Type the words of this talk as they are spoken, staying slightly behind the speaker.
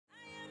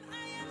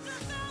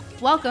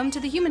Welcome to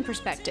The Human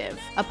Perspective,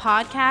 a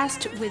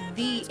podcast with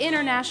the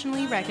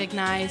internationally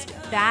recognized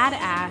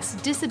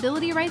badass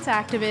disability rights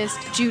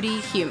activist, Judy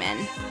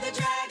Heumann.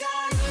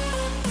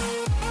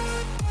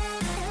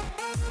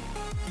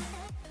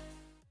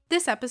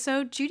 This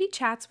episode, Judy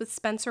chats with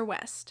Spencer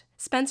West.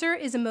 Spencer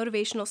is a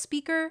motivational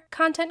speaker,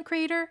 content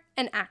creator,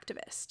 and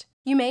activist.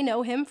 You may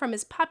know him from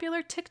his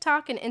popular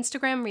TikTok and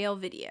Instagram Reel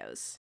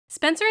videos.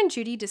 Spencer and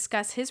Judy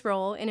discuss his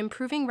role in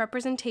improving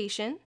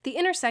representation, the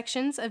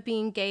intersections of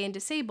being gay and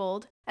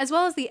disabled, as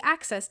well as the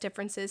access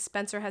differences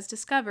Spencer has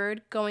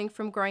discovered going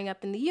from growing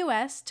up in the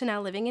US to now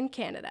living in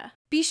Canada.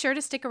 Be sure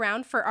to stick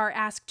around for our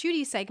Ask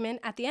Judy segment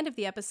at the end of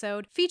the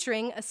episode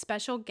featuring a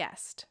special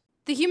guest.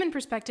 The Human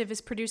Perspective is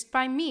produced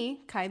by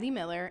me, Kylie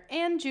Miller,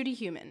 and Judy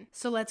Heumann.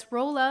 So let's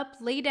roll up,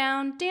 lay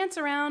down, dance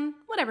around,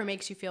 whatever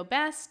makes you feel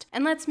best,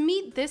 and let's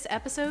meet this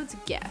episode's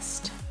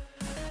guest.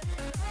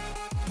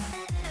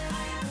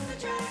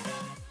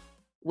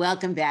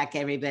 Welcome back,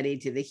 everybody,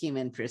 to The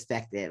Human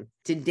Perspective.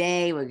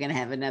 Today, we're going to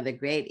have another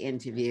great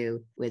interview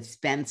with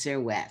Spencer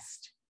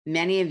West.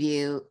 Many of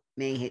you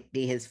may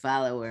be his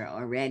follower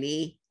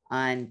already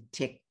on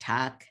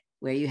TikTok,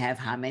 where you have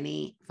how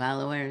many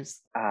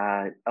followers?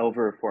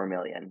 Over 4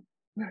 million.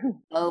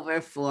 Over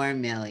 4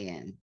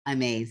 million.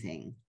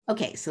 Amazing.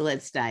 Okay, so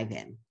let's dive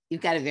in. You've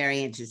got a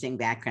very interesting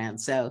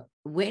background. So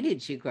where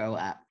did you grow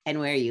up and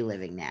where are you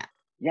living now?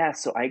 Yeah,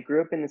 so I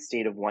grew up in the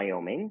state of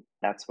Wyoming.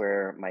 That's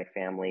where my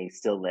family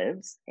still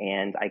lives.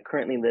 And I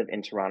currently live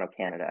in Toronto,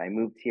 Canada. I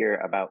moved here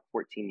about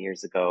 14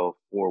 years ago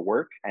for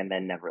work and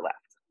then never left.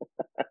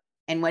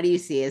 And what do you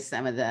see as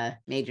some of the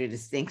major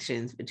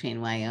distinctions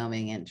between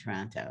Wyoming and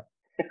Toronto?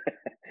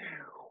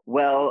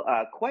 Well,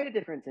 quite a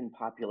difference in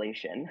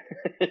population,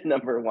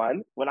 number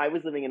one. When I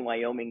was living in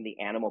Wyoming, the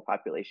animal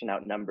population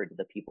outnumbered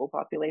the people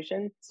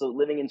population. So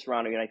living in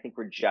Toronto, I think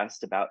we're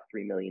just about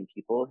 3 million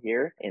people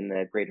here in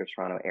the Greater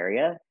Toronto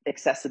area.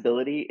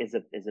 Accessibility is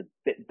a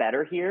bit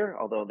better here,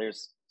 although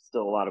there's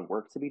still a lot of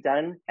work to be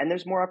done. And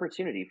there's more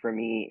opportunity for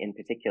me in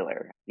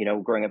particular.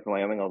 Growing up in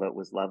Wyoming, although it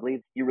was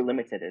lovely, you were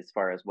limited as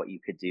far as what you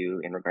could do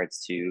in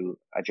regards to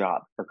a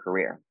job or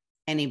career.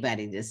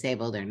 Anybody,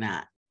 disabled or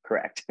not?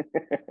 Correct.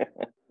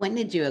 When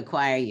did you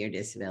acquire your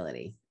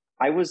disability?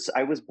 I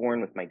was born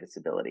with my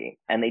disability,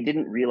 and they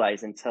didn't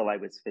realize until I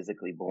was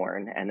physically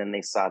born. And then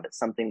they saw that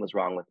something was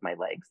wrong with my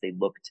legs. They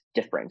looked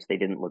different. They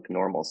didn't look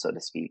normal, so to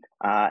speak.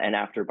 And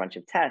after a bunch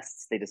of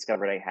tests, they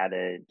discovered I had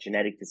a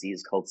genetic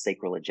disease called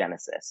sacral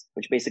agenesis,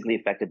 which basically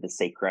affected the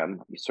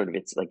sacrum.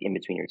 It's like in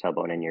between your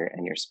tailbone and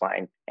your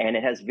spine. And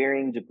it has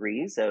varying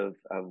degrees of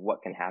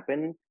what can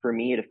happen. For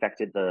me, it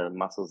affected the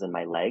muscles in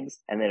my legs,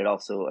 and then it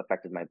also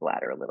affected my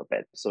bladder a little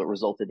bit. So it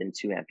resulted in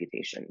 2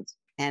 amputations.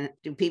 And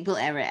do people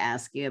ever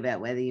ask you about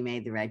whether you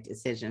made the right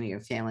decision or your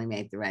family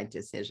made the right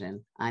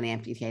decision on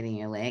amputating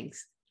your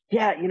legs?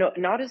 Yeah,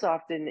 not as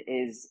often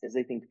as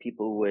I think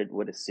people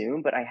would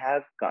assume, but I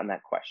have gotten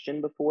that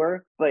question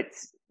before. But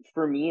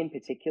for me in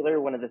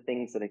particular, one of the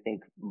things that I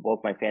think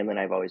both my family and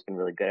I have always been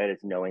really good at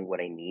is knowing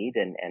what I need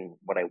and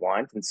what I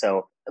want. And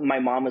so my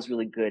mom was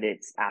really good at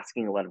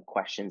asking a lot of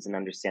questions and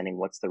understanding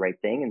what's the right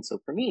thing. And so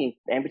for me,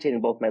 amputating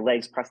both my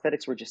legs,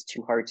 prosthetics were just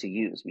too hard to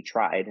use. We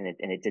tried and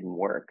it didn't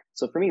work.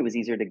 So for me, it was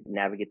easier to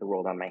navigate the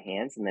world on my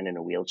hands and then in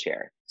a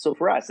wheelchair. So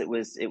for us, it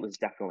was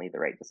definitely the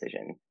right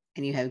decision.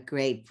 And you have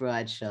great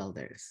broad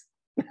shoulders.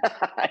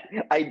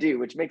 I do,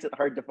 which makes it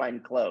hard to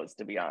find clothes,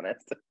 to be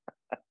honest.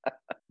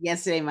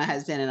 Yesterday, my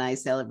husband and I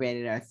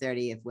celebrated our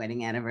 30th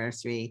wedding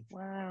anniversary.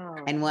 Wow.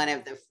 And one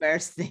of the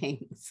first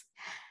things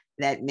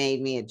that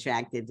made me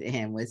attracted to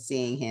him was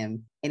seeing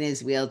him in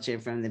his wheelchair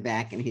from the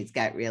back, and he's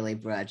got really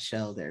broad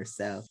shoulders.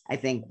 So I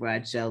think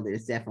broad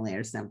shoulders definitely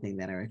are something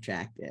that are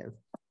attractive.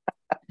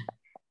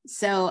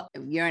 So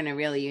you're in a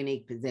really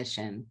unique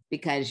position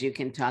because you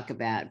can talk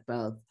about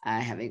both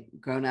having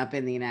grown up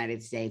in the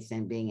United States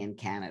and being in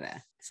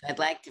Canada. So I'd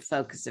like to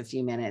focus a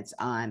few minutes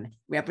on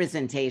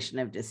representation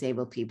of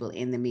disabled people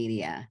in the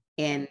media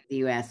in the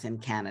US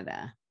and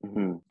Canada,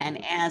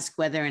 and ask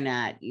whether or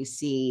not you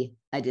see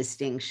a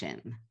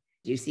distinction.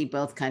 Do you see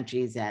both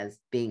countries as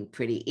being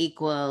pretty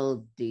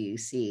equal? Do you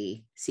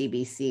see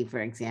CBC, for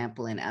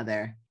example, and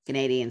other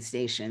Canadian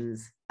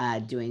stations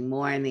doing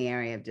more in the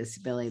area of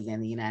disability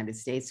than the United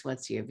States?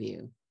 What's your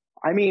view?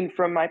 I mean,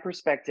 from my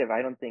perspective,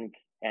 I don't think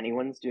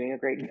anyone's doing a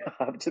great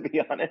job, to be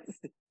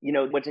honest.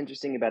 What's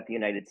interesting about the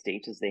United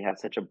States is they have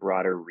such a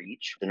broader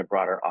reach and a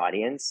broader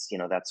audience.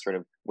 That's sort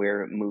of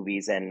where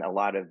movies and a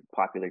lot of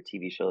popular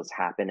TV shows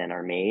happen and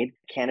are made.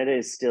 Canada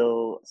is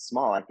still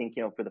small. I think,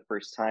 for the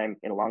first time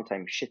in a long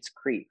time, Schitt's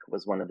Creek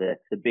was one of the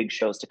big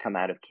shows to come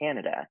out of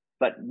Canada.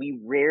 But we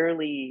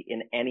rarely,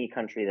 in any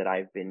country that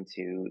I've been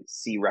to,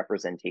 see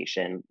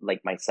representation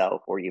like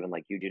myself or even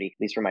like you, Judy,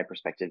 at least from my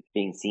perspective,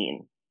 being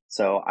seen.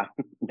 So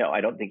no,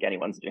 I don't think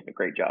anyone's doing a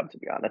great job, to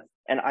be honest.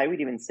 And I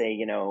would even say,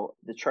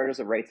 the charters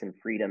of rights and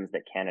freedoms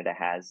that Canada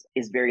has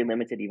is very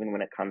limited, even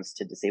when it comes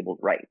to disabled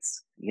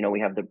rights. We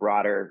have the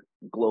broader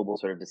global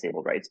sort of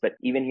disabled rights, but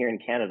even here in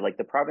Canada, like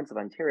the province of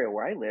Ontario,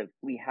 where I live,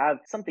 we have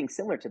something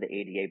similar to the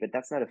ADA, but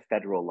that's not a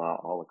federal law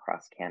all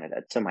across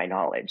Canada, to my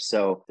knowledge.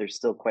 So there's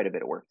still quite a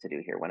bit of work to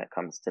do here when it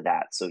comes to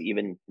that. So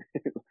even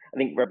I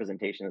think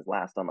representation is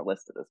last on the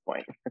list at this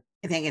point.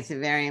 I think it's a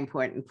very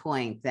important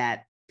point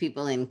that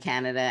people in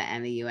Canada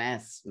and the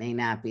US may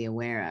not be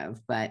aware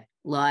of, but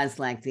laws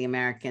like the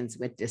Americans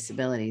with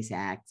Disabilities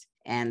Act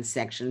and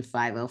Section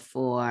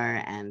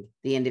 504 and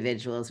the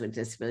Individuals with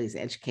Disabilities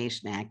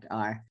Education Act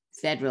are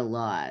federal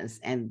laws.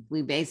 And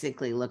we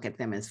basically look at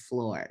them as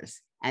floors,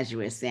 as you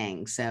were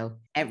saying. So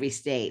every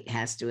state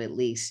has to at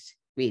least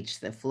reach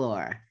the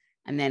floor,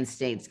 and then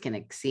states can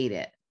exceed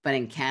it. But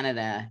in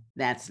Canada,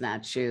 that's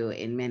not true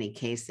in many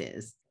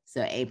cases.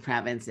 So a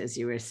province, as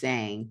you were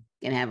saying,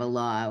 can have a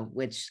law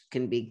which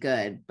can be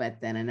good, but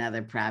then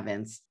another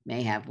province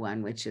may have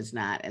one which is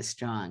not as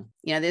strong.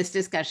 This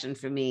discussion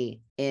for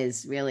me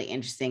is really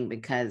interesting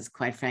because,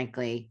 quite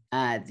frankly,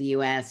 the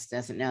US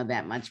doesn't know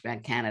that much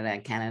about Canada.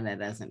 Canada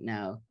doesn't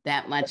know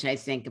that much, I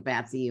think,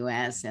 about the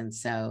US. And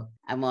so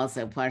I'm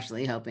also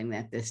partially hoping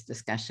that this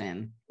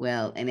discussion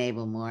will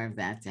enable more of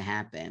that to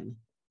happen.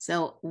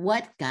 So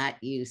what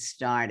got you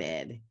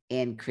started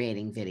in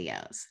creating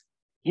videos?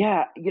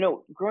 Yeah,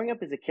 growing up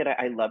as a kid,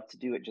 I loved to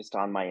do it just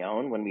on my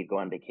own when we'd go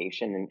on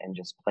vacation and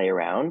just play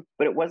around.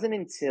 But it wasn't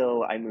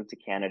until I moved to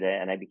Canada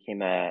and I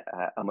became a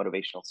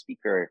motivational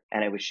speaker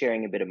and I was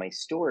sharing a bit of my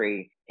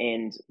story.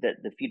 And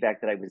the feedback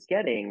that I was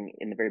getting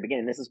in the very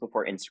beginning, this is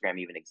before Instagram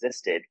even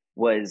existed,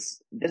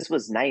 was this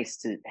was nice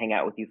to hang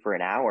out with you for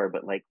an hour,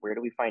 but like, where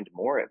do we find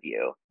more of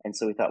you? And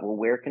so we thought, well,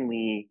 where can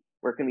we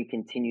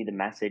continue the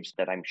message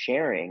that I'm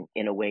sharing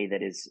in a way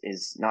that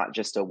is not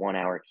just a 1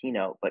 hour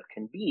keynote, but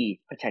can be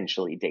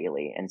potentially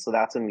daily? And so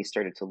that's when we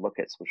started to look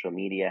at social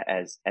media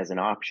as an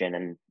option.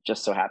 And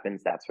just so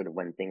happens that's sort of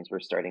when things were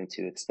starting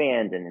to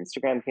expand and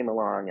Instagram came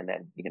along. And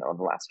then, in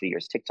the last few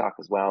years, TikTok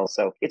as well.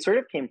 So it sort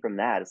of came from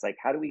that. It's like,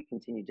 how do we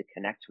continue to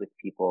connect with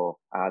people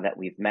that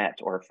we've met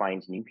or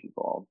find new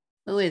people?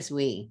 Who is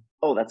we?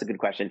 Oh, that's a good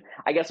question.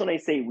 I guess when I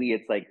say we,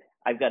 it's like,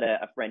 I've got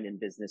a friend and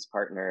business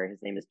partner. His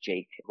name is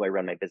Jake, who I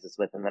run my business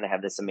with. And then I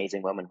have this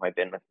amazing woman who I've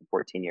been with for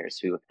 14 years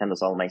who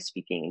handles all my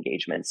speaking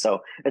engagements. So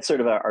it's sort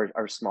of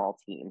our small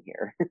team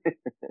here.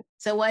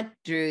 So what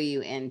drew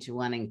you into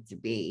wanting to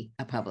be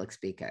a public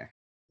speaker?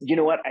 You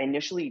know what?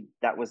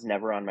 That was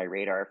never on my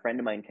radar. A friend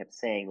of mine kept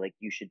saying, like,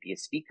 you should be a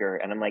speaker.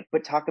 And I'm like,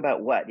 but talk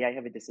about what? Yeah, I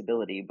have a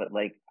disability, but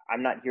like,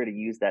 I'm not here to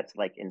use that to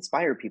like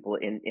inspire people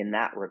in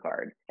that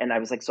regard. And I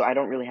was like, so I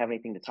don't really have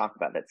anything to talk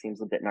about. That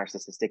seems a bit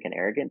narcissistic and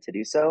arrogant to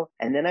do so.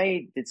 And then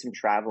I did some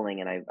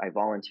traveling and I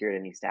volunteered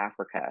in East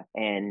Africa.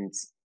 And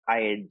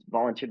I had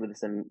volunteered with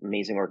this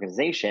amazing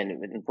organization.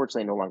 It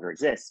unfortunately no longer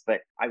exists,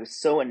 but I was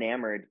so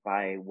enamored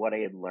by what I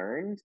had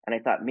learned. And I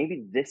thought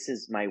maybe this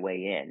is my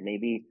way in.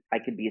 Maybe I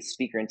could be a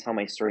speaker and tell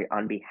my story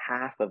on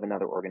behalf of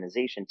another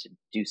organization to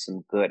do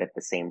some good at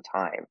the same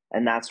time.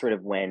 And that's sort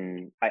of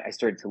when I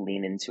started to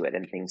lean into it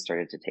and things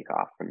started to take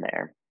off from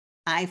there.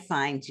 I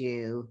find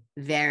you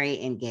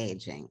very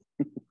engaging.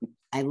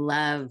 I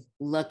love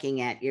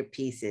looking at your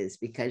pieces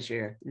because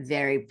you're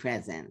very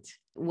present.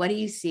 What do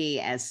you see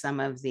as some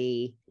of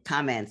the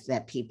comments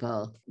that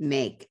people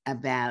make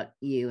about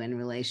you in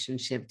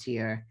relationship to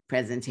your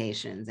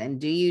presentations? And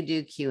do you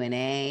do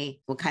Q&A?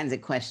 What kinds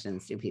of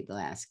questions do people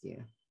ask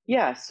you?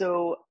 Yeah,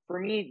 so for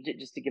me,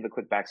 just to give a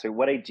quick backstory,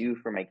 what I do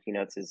for my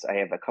keynotes is I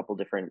have a couple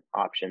different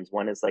options.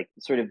 One is like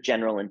sort of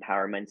general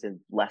empowerment and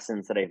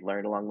lessons that I've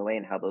learned along the way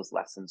and how those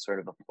lessons sort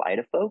of apply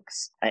to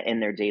folks in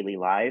their daily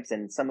lives.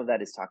 And some of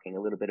that is talking a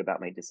little bit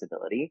about my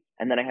disability.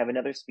 And then I have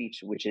another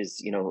speech, which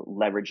is,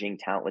 leveraging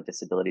talent with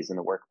disabilities in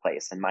the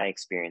workplace and my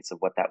experience of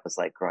what that was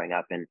like growing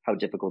up and how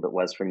difficult it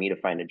was for me to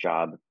find a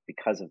job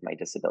because of my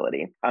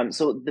disability.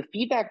 So the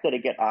feedback that I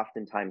get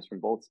oftentimes from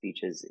both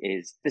speeches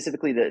is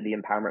specifically the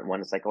empowerment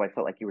one. It's like, oh, I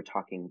felt like you were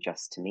talking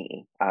just to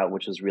me,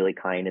 which was really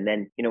kind. And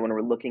then, when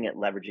we're looking at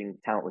leveraging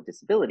talent with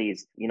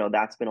disabilities,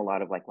 that's been a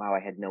lot of like, wow, I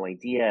had no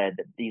idea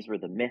that these were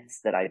the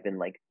myths that I've been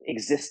like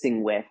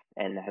existing with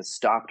and has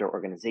stopped our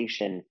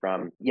organization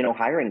from,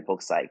 hiring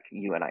folks like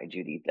you and I,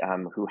 Judy,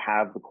 who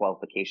have the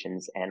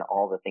qualifications and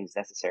all the things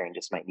necessary and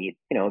just might need,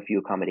 a few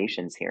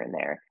accommodations here and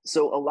there.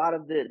 So a lot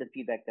of the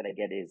feedback that I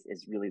get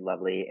is really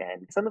lovely.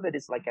 And some of it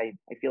is like, I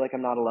feel like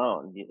I'm not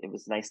alone. It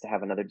was nice to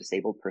have another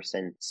disabled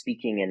person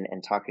speaking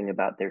and talking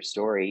about their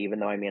story, even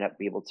though I may not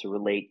be able to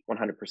relate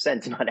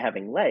 100% to not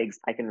having legs,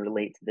 I can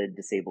relate to the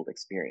disabled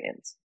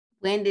experience.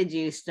 When did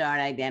you start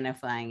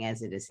identifying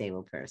as a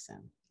disabled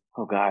person?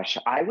 Oh gosh,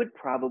 I would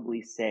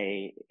probably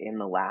say in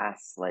the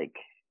last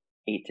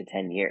 8 to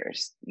 10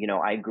 years.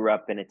 I grew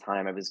up in a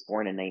time, I was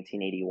born in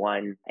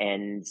 1981,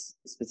 and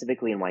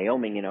specifically in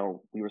Wyoming,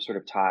 we were sort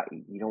of taught,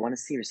 you don't want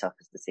to see yourself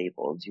as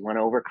disabled. You want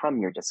to overcome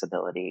your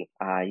disability.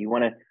 You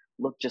want to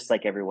look just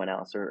like everyone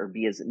else or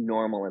be as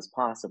normal as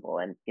possible.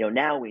 And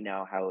now we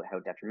know how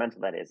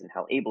detrimental that is and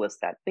how ableist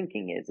that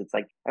thinking is. It's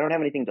like I don't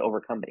have anything to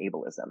overcome but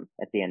ableism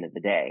at the end of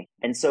the day.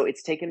 And so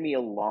it's taken me a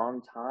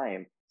long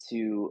time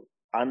to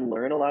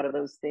unlearn a lot of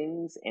those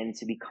things and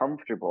to be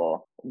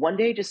comfortable. One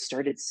day I just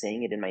started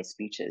saying it in my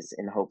speeches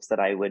in hopes that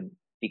I would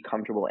be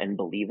comfortable and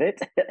believe it.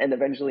 And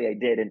eventually I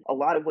did. And a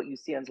lot of what you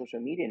see on social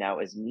media now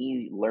is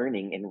me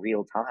learning in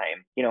real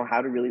time,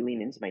 how to really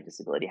lean into my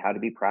disability, how to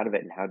be proud of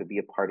it, and how to be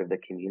a part of the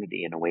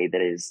community in a way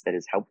that is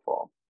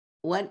helpful.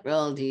 What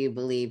role do you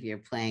believe you're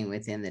playing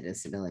within the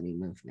disability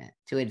movement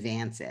to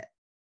advance it?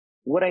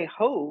 What I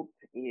hope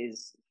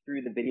is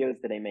through the videos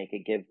that I make, I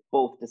give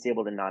both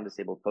disabled and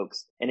non-disabled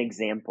folks an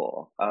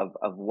example of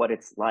what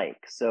it's like.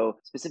 So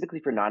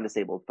specifically for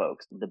non-disabled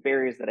folks, the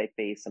barriers that I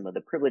face, some of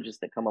the privileges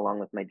that come along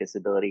with my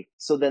disability.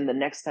 So then the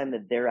next time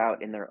that they're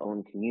out in their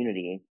own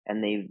community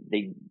and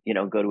they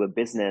go to a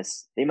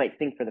business, they might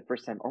think for the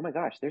first time, oh my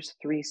gosh, there's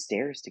 3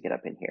 stairs to get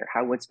up in here.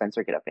 How would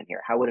Spencer get up in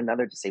here? How would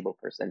another disabled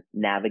person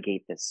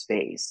navigate this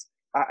space?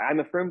 I'm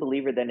a firm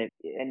believer that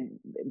and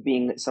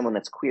being someone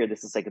that's queer,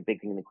 this is like a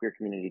big thing in the queer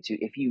community too.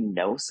 If you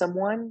know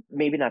someone,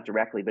 maybe not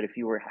directly, but if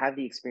you have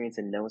the experience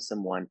and know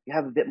someone, you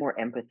have a bit more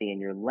empathy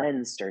and your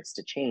lens starts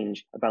to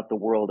change about the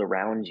world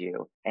around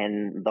you.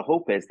 And the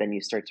hope is then you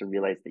start to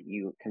realize that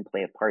you can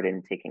play a part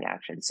in taking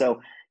action.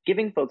 So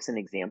giving folks an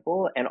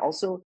example and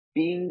also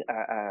being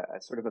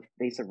a sort of a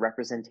face of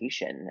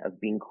representation of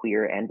being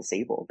queer and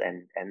disabled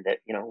and that,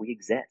 we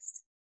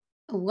exist.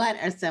 What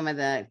are some of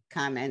the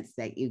comments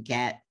that you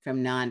get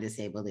from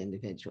non-disabled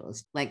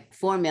individuals? Like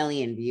 4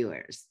 million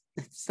viewers.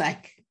 It's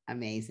like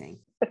amazing.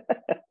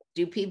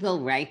 Do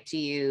people write to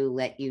you,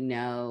 let you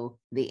know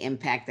the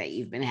impact that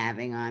you've been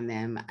having on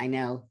them? I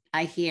know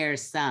I hear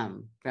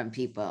some from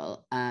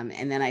people,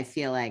 and then I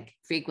feel like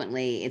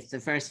frequently it's the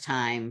first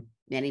time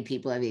many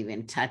people have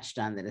even touched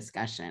on the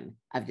discussion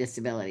of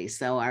disability.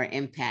 So our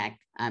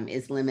impact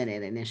is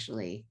limited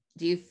initially.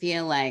 Do you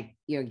feel like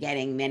you're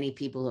getting many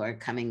people who are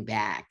coming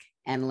back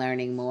and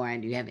learning more?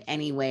 And do you have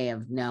any way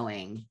of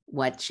knowing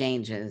what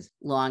changes,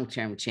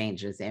 long-term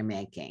changes they're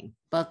making,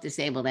 both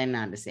disabled and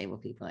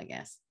non-disabled people, I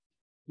guess?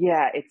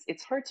 Yeah,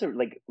 it's hard to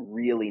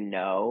really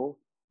know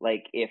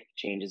if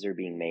changes are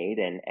being made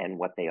and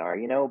what they are,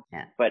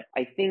 Yeah. But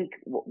I think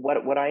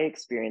what I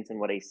experience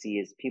and what I see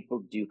is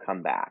people do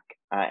come back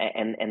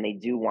and they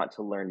do want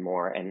to learn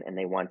more and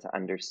they want to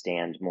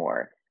understand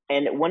more.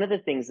 And one of the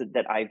things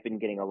that I've been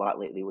getting a lot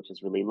lately, which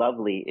is really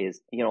lovely,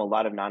 is a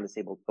lot of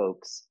non-disabled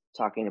folks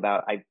talking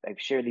about I've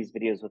shared these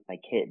videos with my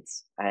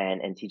kids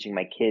and teaching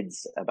my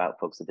kids about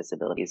folks with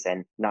disabilities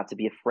and not to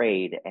be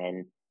afraid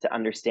and to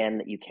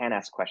understand that you can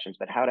ask questions,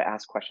 but how to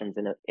ask questions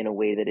in a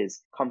way that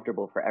is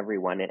comfortable for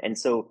everyone. And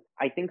so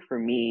I think for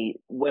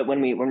me,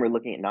 when we're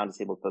looking at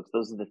non-disabled folks,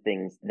 those are the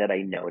things that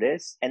I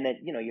notice. And then,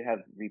 you have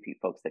repeat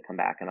folks that come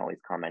back and always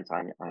comment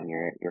on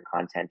your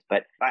content.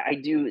 But I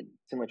do,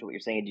 similar to what you're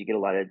saying, you get a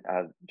lot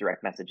of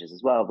direct messages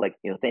as well. Like,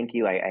 thank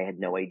you. I had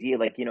no idea.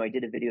 Like, I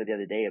did a video the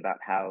other day about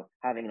how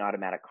having an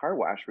automatic car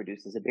wash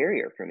reduces a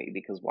barrier for me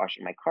because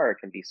washing my car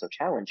can be so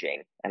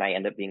challenging. And I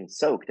end up being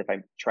soaked if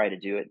I try to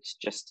do it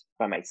just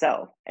by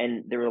myself.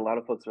 And there were a lot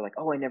of folks who were like,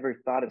 oh, I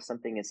never thought of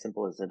something as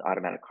simple as an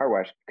automatic car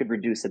wash could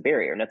reduce a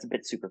barrier. And that's a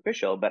bit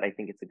superficial, but I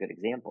think it's a good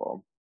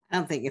example. I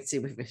don't think it's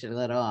superficial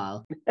at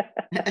all.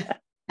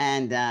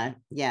 And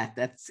yeah,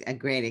 that's a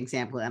great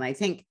example. And I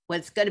think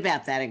what's good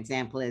about that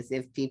example is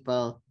if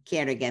people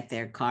care to get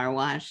their car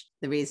washed,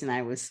 the reason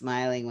I was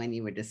smiling when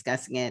you were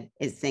discussing it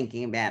is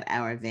thinking about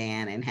our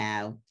van and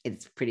how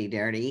it's pretty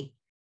dirty.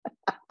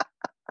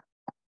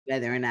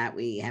 Whether or not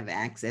we have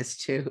access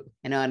to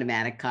an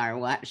automatic car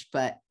wash.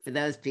 But for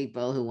those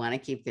people who want to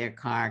keep their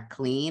car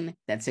clean,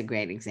 that's a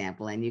great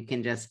example. And you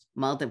can just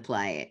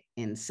multiply it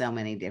in so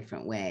many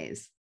different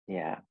ways.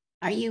 Yeah.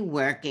 Are you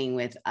working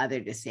with other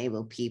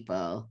disabled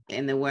people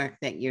in the work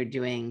that you're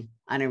doing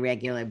on a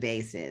regular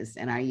basis?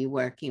 And are you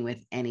working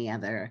with any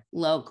other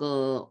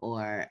local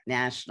or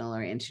national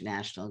or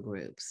international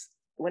groups?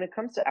 When it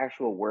comes to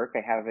actual work,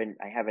 I haven't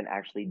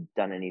actually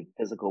done any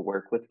physical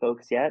work with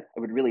folks yet. I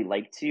would really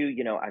like to.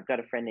 I've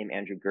got a friend named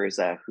Andrew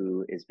Gurza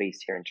who is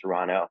based here in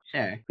Toronto,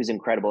 Sure. Who's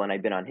incredible. And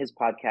I've been on his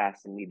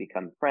podcast and we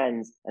become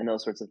friends and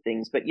those sorts of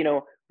things. But,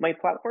 my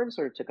platform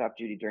sort of took off,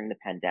 Judy, during the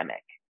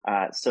pandemic.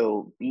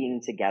 So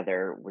being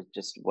together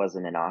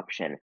wasn't an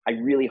option. I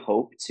really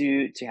hope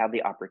to have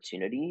the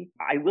opportunity.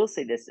 I will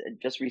say this,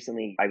 just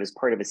recently, I was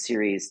part of a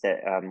series that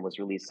was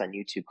released on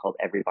YouTube called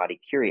Everybody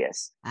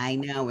Curious. I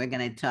know, we're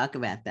going to talk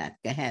about that.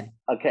 Go ahead.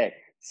 Okay.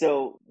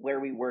 So where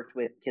we worked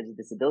with kids with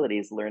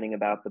disabilities, learning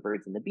about the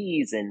birds and the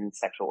bees and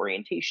sexual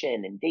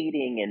orientation and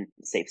dating and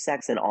safe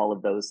sex and all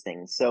of those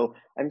things. So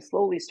I'm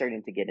slowly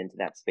starting to get into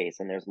that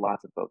space. And there's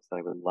lots of folks that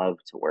I would love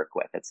to work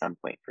with at some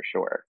point for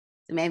sure.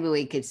 So maybe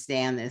we could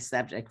stay on this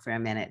subject for a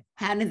minute.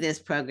 How did this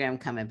program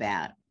come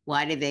about?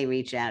 Why did they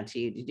reach out to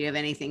you? Did you have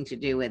anything to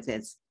do with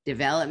its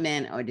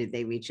development, or did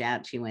they reach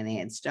out to you when they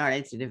had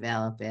started to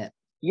develop it?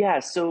 Yeah,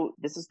 so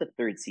this is the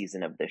third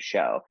season of this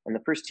show. And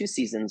the first two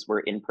seasons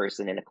were in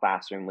person in a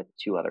classroom with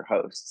two other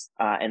hosts.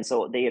 And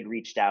so they had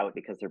reached out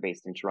because they're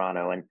based in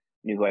Toronto and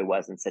knew who I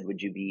was and said,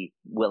 would you be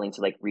willing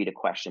to like read a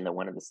question that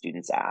one of the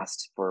students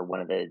asked for one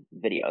of the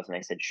videos? And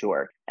I said,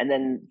 sure. And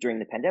then during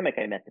the pandemic,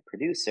 I met the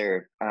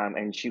producer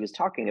and she was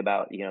talking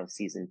about,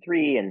 season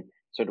three and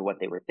sort of what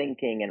they were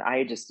thinking. And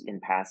I just in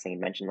passing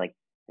mentioned like,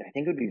 I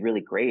think it would be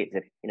really great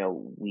if,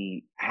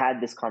 we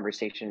had this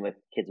conversation with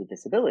kids with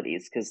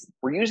disabilities, because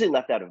we're usually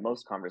left out of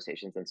most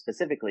conversations. And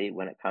specifically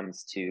when it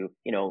comes to,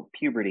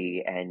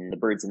 puberty and the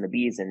birds and the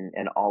bees and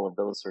all of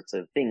those sorts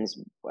of things.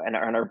 And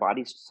our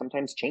bodies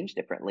sometimes change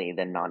differently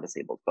than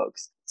non-disabled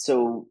folks.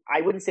 So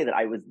I wouldn't say that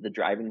I was the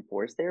driving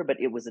force there, but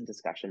it was a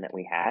discussion that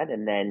we had.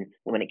 And then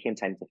when it came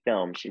time to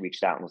film, she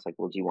reached out and was like,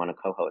 well, do you want to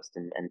co-host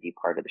and be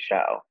part of the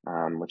show?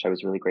 Which I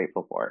was really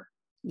grateful for.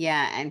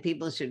 Yeah, and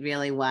people should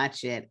really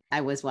watch it.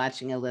 I was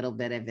watching a little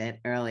bit of it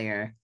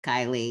earlier.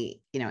 Kylie,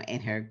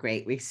 in her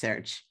great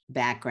research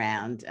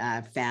background,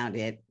 found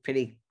it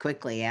pretty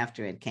quickly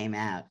after it came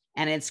out.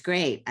 And it's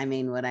great. I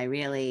mean, what I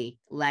really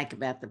like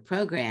about the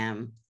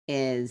program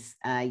is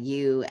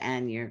you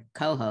and your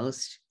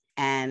co-host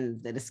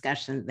and the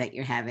discussions that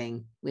you're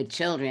having with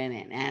children.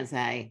 And as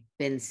I've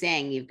been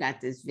saying, you've got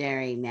this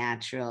very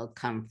natural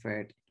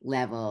comfort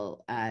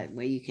level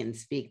where you can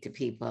speak to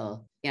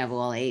people of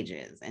all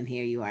ages. And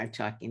here you are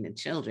talking to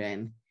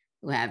children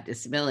who have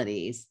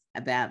disabilities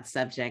about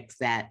subjects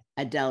that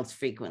adults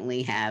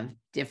frequently have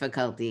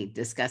difficulty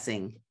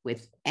discussing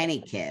with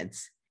any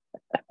kids.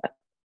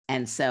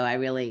 And so I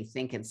really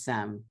think it's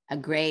a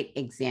great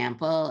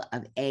example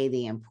of A,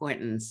 the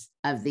importance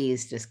of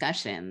these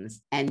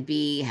discussions, and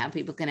B, how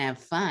people can have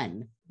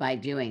fun by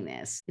doing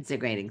this. It's a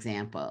great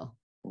example.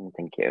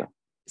 Thank you.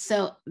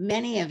 So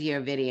many of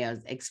your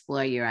videos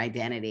explore your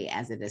identity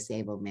as a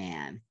disabled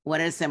man.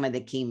 What are some of the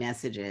key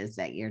messages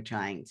that you're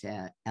trying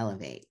to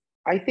elevate?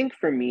 I think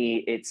for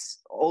me, it's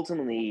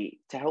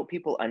ultimately to help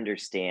people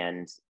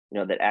understand,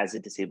 that as a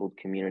disabled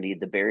community,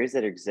 the barriers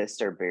that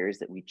exist are barriers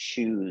that we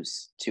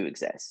choose to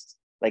exist.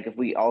 Like if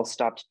we all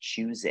stopped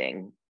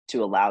choosing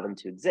to allow them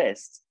to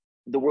exist,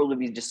 the world would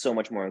be just so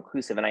much more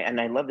inclusive.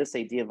 And I love this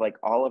idea of like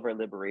all of our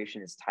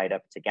liberation is tied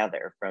up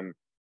together, from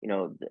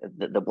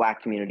the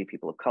Black community,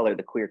 people of color,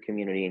 the queer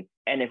community.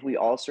 And if we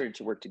all started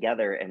to work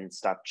together and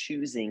stop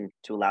choosing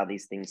to allow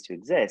these things to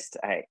exist,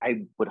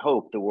 I would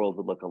hope the world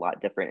would look a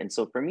lot different. And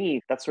so for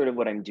me, that's sort of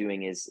what I'm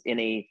doing, is in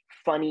a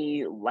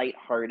funny,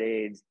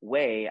 lighthearted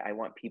way, I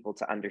want people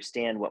to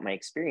understand what my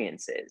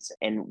experience is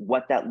and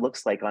what that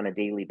looks like on a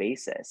daily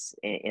basis,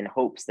 in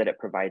hopes that it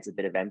provides a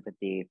bit of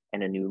empathy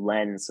and a new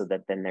lens, so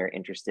that then they're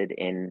interested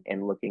in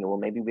looking, well,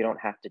 maybe we don't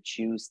have to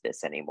choose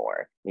this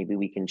anymore. Maybe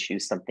we can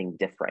choose something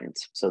different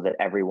so that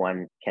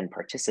everyone can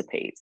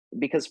participate.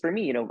 Because for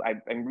me,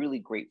 I'm really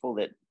grateful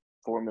that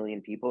 4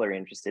 million people are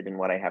interested in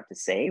what I have to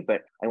say,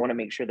 but I want to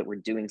make sure that we're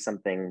doing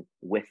something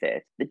with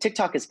it. The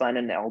TikTok is fun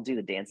and I'll do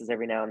the dances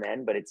every now and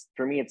then, but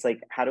for me, it's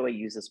like, how do I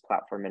use this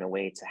platform in a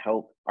way to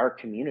help our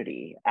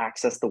community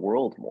access the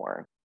world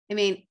more? I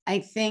mean, I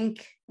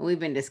think we've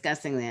been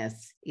discussing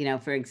this,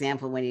 for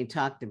example, when you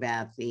talked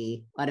about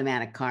the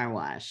automatic car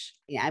wash.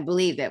 I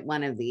believe that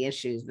one of the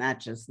issues, not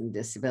just in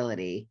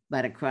disability,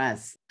 but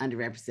across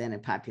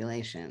underrepresented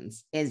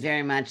populations, is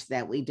very much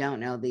that we don't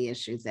know the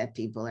issues that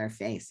people are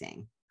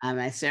facing.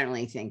 I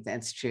certainly think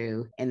that's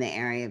true in the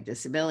area of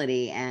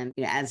disability. And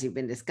as you've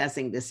been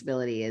discussing,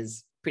 disability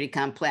is pretty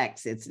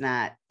complex. It's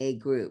not a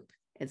group.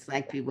 It's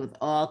like people with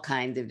all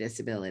kinds of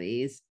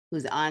disabilities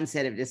whose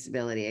onset of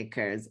disability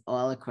occurs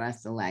all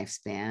across the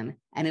lifespan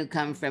and who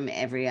come from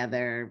every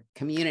other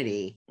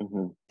community.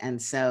 Mm-hmm. And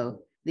so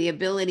the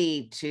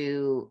ability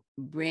to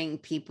bring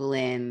people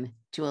in,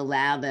 to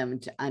allow them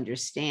to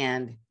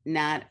understand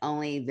not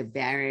only the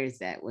barriers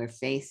that we're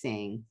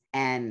facing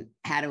and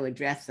how to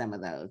address some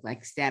of those,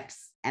 like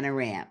steps and a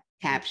ramp,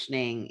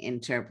 captioning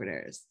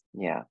interpreters,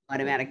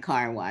 automatic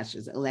car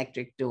washes,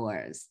 electric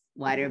doors,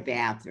 wider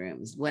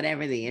bathrooms,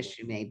 whatever the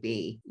issue may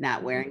be,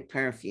 not wearing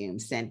perfume,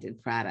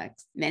 scented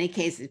products. In many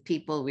cases,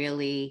 people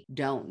really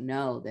don't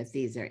know that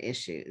these are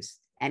issues.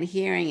 And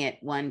hearing it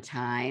one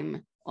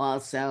time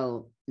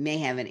also may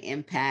have an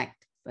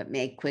impact, but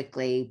may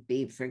quickly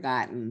be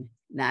forgotten,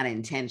 not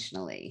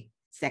intentionally.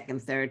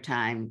 Second, third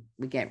time,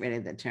 we get rid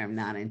of the term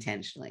not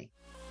intentionally.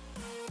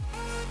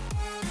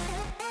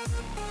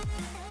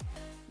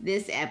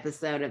 This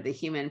episode of The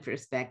Human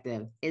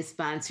Perspective is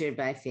sponsored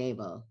by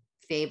Fable.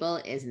 Fable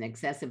is an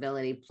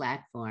accessibility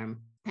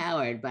platform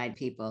powered by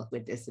people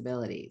with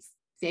disabilities.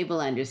 Fable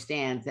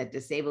understands that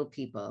disabled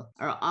people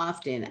are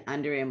often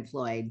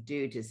underemployed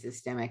due to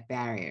systemic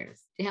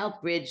barriers. To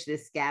help bridge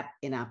this gap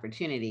in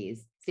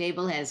opportunities,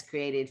 Fable has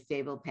created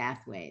Fable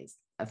Pathways,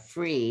 a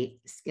free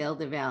skill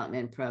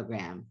development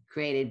program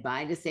created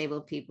by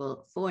disabled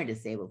people for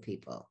disabled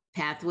people.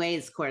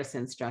 Pathways course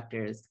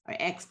instructors are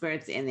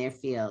experts in their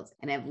fields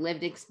and have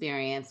lived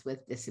experience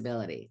with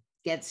disability.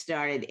 Get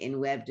started in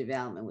web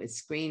development with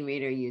screen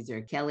reader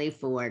user Kelly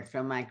Ford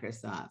from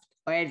Microsoft.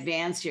 or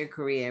advance your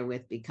career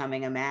with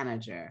becoming a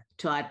manager,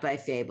 taught by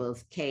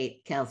Fable's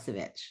Kate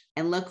Kelsevich.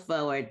 And look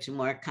forward to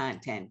more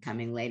content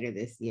coming later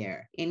this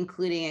year,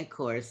 including a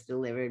course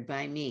delivered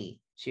by me,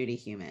 Judy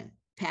Heumann.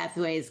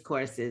 Pathways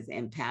courses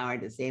empower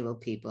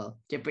disabled people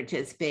to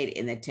participate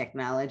in the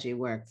technology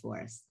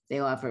workforce. They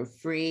offer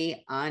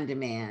free,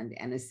 on-demand,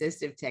 and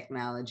assistive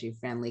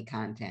technology-friendly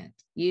content.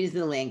 Use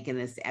the link in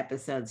this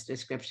episode's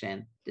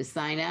description to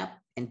sign up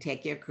and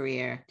take your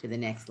career to the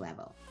next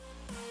level.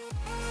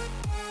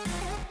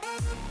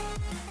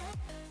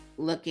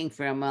 Looking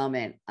for a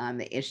moment on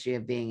the issue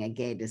of being a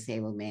gay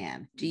disabled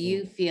man, do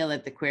you feel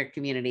that the queer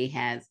community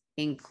has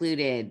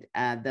included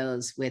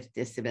those with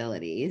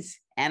disabilities?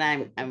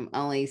 And I'm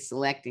only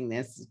selecting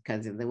this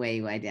because of the way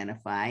you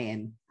identify,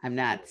 and I'm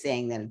not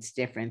saying that it's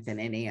different than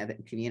any other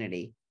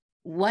community.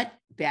 What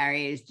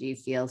barriers do you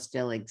feel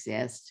still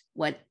exist?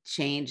 What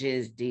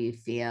changes do you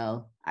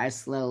feel are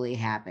slowly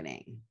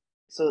happening?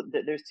 So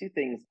there's two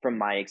things from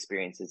my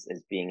experiences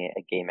as being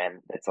a gay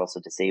man that's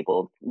also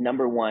disabled.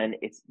 Number one,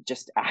 it's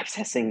just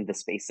accessing the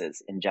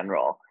spaces in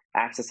general.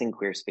 Accessing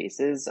queer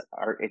spaces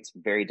it's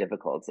very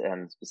difficult,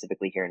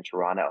 specifically here in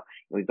Toronto.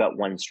 We've got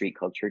one street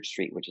called Church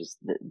Street, which is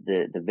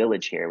the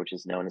village here, which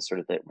is known as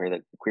sort of where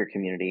the queer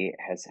community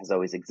has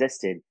always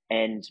existed.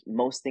 And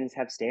most things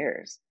have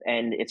stairs.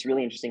 And it's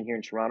really interesting here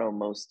in Toronto,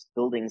 most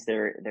buildings,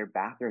 their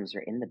bathrooms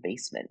are in the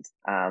basement,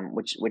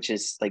 which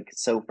is like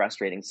so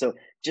frustrating. So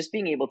just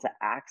being able to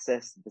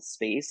access the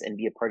space and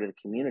be a part of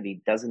the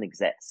community doesn't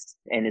exist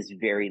and is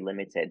very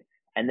limited.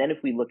 And then if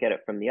we look at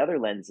it from the other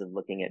lens of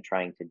looking at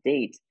trying to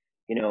date,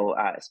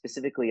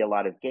 specifically a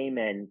lot of gay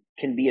men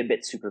can be a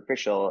bit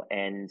superficial,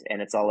 and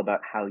it's all about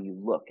how you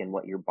look and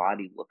what your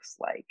body looks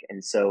like.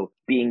 And so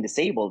being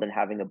disabled and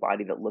having a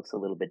body that looks a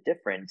little bit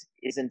different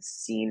isn't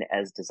seen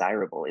as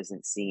desirable,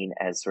 isn't seen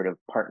as sort of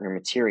partner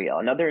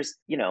material. Now there's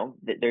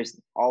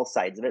all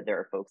sides of it. There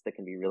are folks that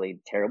can be really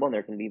terrible, and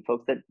there can be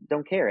folks that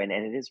don't care. And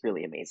it is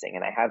really amazing.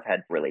 And I have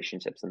had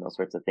relationships and those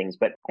sorts of things,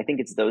 but I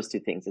think it's those two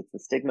things. It's the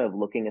stigma of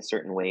looking a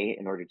certain way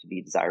in order to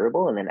be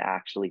desirable, and then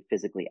actually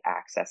physically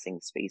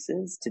accessing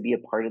spaces to be a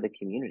part of the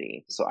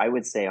community. So I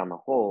would say on the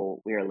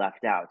whole, we are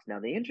left out. Now,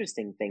 the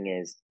interesting thing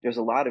is there's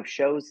a lot of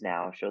shows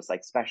now, shows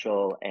like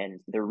Special, and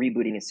they're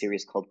rebooting a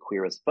series called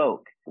Queer as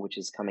Folk, which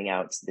is coming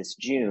out this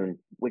June,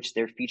 which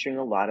they're featuring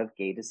a lot of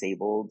gay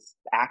disabled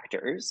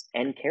actors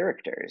and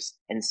characters.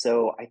 And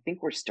so I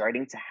think we're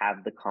starting to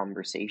have the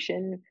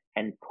conversation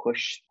and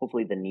push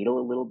hopefully the needle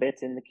a little bit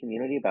in the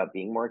community about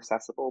being more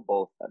accessible,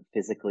 both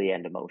physically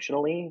and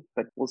emotionally.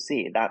 But we'll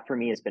see. That for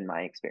me has been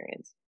my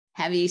experience.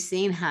 Have you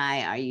seen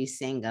Hi, Are You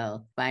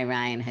Single by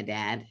Ryan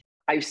Haddad?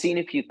 I've seen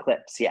a few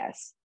clips,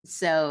 yes.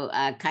 So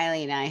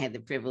Kylie and I had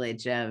the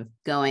privilege of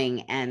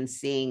going and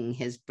seeing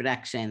his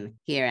production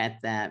here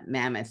at the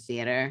Mammoth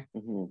Theater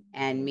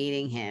and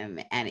meeting him.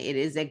 And it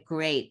is a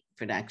great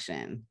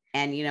production.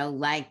 And,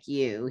 like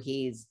you,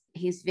 he's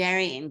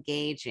very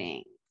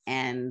engaging.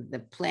 And the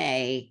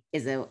play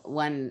is a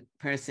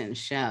one-person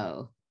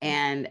show.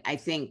 And I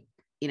think,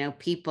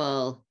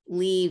 people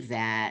leave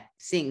that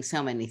seeing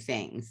so many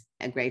things.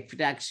 A great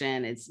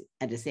production. It's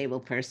a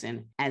disabled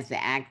person as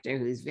the actor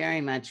who's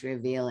very much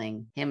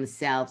revealing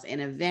himself in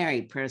a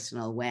very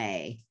personal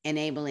way,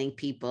 enabling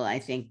people, I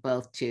think,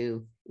 both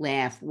to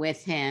laugh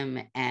with him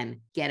and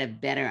get a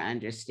better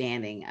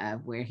understanding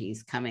of where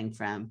he's coming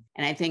from.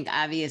 And I think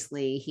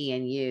obviously he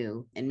and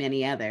you and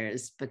many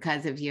others,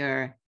 because of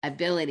your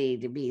ability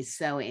to be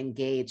so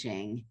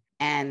engaging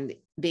and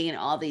being in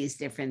all these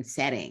different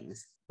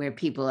settings where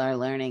people are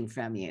learning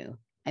from you,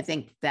 I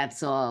think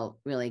that's all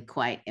really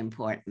quite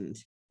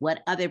important.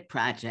 What other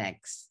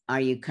projects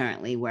are you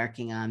currently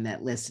working on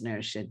that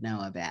listeners should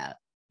know about?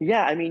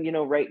 Yeah, I mean,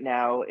 right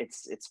now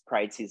it's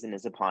Pride season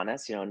is upon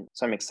us, so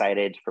I'm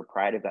excited for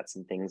Pride. I've got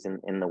some things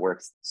in the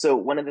works. So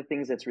one of the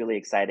things that's really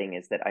exciting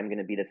is that I'm going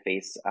to be the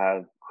face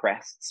of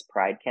Crest's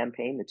Pride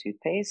campaign, the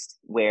toothpaste,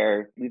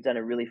 where we've done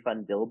a really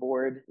fun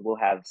billboard. We'll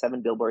have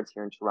 7 billboards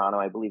here in Toronto,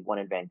 I believe 1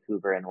 in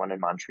Vancouver and 1 in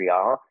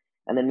Montreal.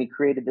 And then we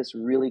created this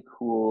really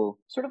cool,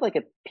 sort of like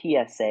a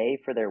PSA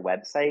for their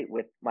website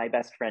with my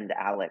best friend,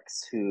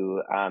 Alex,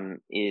 who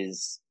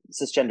is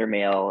cisgender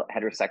male,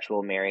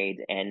 heterosexual, married.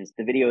 And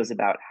the video is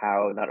about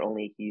how not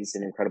only he's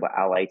an incredible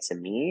ally to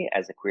me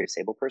as a queer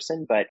disabled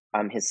person, but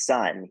his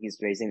son, he's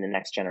raising the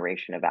next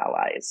generation of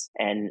allies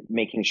and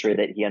making sure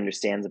that he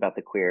understands about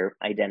the queer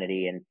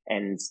identity.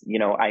 And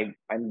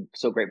I'm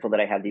so grateful that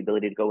I have the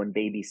ability to go and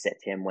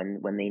babysit him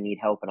when they need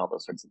help and all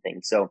those sorts of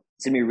things. So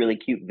it's going to be a really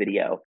cute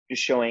video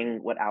just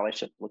showing what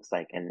allyship looks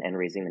like and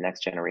raising the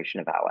next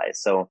generation of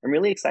allies. So I'm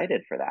really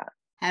excited for that.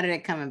 How did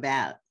it come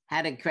about?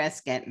 How did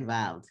Crest get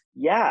involved?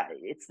 Yeah,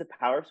 it's the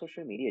power of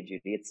social media,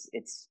 Judy.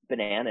 It's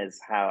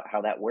bananas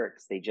how that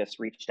works. They just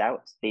reached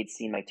out. They'd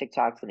seen my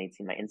TikToks and they'd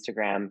seen my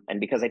Instagram. And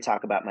because I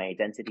talk about my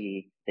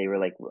identity, they were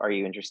like, are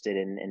you interested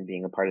in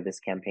being a part of this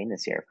campaign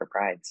this year for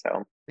Pride?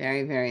 So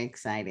very, very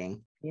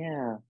exciting.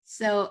 Yeah.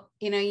 So,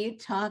 you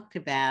talked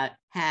about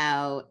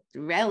how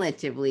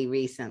relatively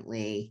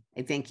recently,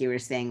 I think you were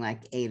saying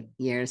like 8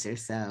 years or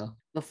so,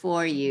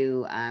 before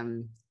you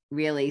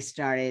really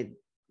started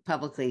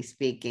publicly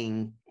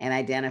speaking and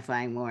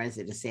identifying more as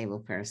a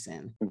disabled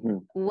person. Mm-hmm.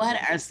 What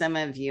are some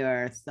of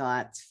your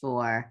thoughts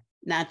for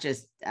not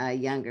just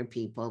younger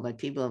people, but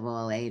people of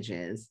all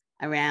ages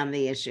around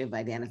the issue of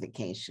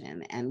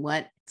identification? And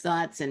what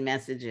thoughts and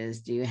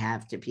messages do you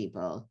have to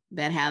people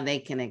about how they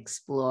can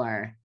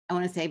explore? I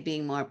want to say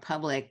being more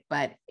public,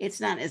 but it's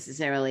not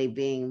necessarily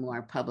being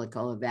more public,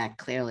 although that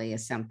clearly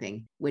is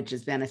something which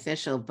is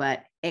beneficial,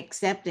 but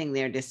accepting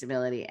their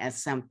disability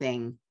as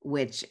something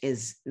which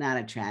is not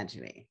a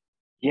tragedy.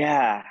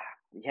 Yeah,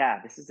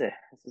 this is a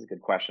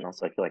good question.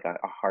 Also, I feel like a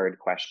hard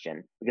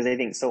question, because I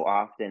think so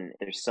often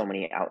there's so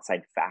many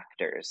outside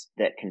factors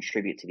that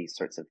contribute to these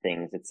sorts of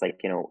things. It's like,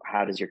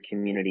 how does your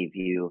community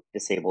view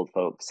disabled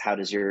folks? How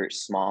does your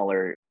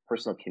smaller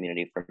personal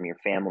community, from your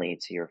family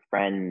to your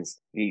friends,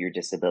 view your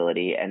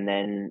disability? And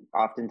then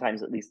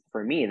oftentimes, at least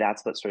for me,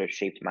 that's what sort of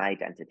shaped my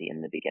identity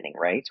in the beginning,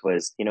 right?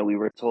 Was, we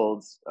were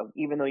told,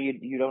 even though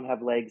you don't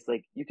have legs,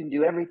 like, you can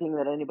do everything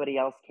that anybody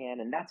else can,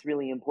 and that's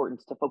really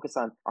important to focus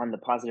on the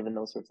positive and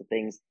those sorts of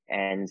things.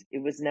 And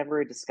it was never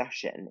a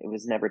discussion. It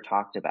was never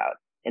talked about.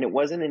 And it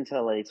wasn't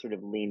until I sort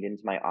of leaned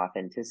into my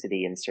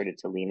authenticity and started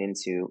to lean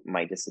into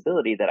my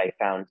disability that I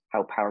found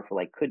how powerful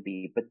I could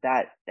be. But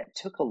that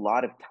took a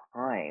lot of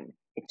time.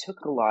 It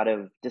took a lot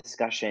of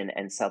discussion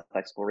and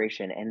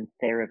self-exploration and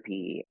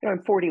therapy.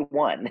 I'm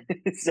 41.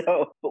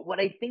 But what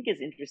I think is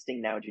interesting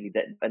now, Judy,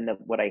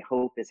 what I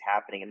hope is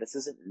happening, and this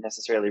isn't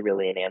necessarily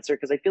really an answer,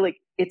 because I feel like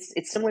it's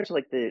similar to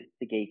like the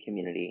gay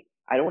community.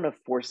 I don't want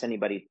to force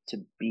anybody to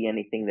be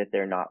anything that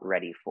they're not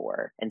ready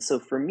for. And so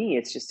for me,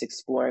 it's just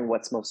exploring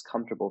what's most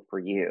comfortable for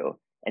you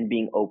and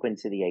being open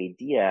to the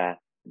idea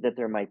that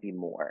there might be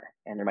more,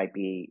 and there might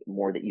be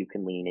more that you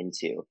can lean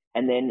into.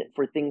 And then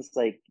for things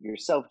like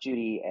yourself,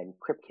 Judy, and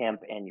Crip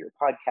Camp and your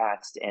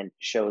podcast and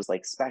shows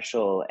like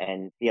Special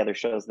and the other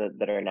shows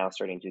that are now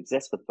starting to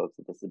exist with folks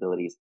with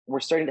disabilities, we're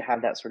starting to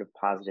have that sort of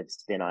positive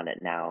spin on it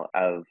now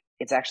of,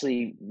 it's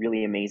actually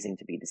really amazing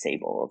to be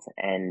disabled,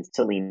 and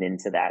to lean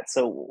into that.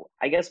 So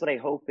I guess what I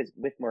hope is,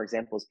 with more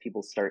examples,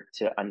 people start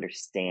to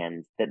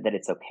understand that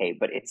it's okay.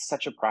 But it's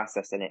such a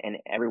process, and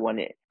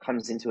everyone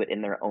comes into it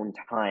in their own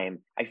time.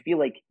 I feel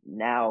like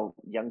now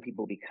young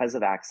people, because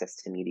of access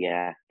to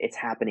media, it's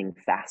happening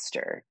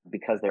faster,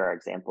 because there are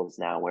examples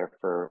now where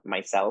for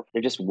myself,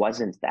 there just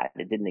wasn't that.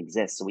 It didn't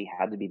exist. So we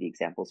had to be the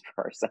examples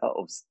for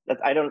ourselves. That's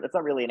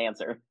not really an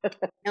answer.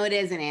 No, it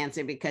is an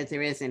answer, because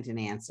there isn't an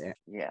answer.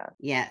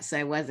 Yeah. So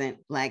I wasn't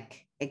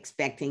like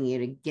expecting you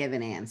to give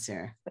an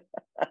answer.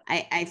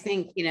 I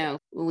think,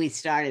 we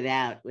started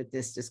out with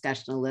this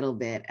discussion a little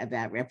bit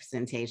about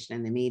representation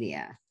in the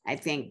media. I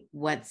think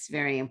what's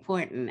very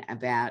important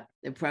about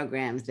the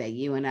programs that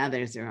you and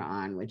others are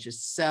on, which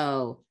is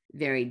so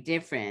very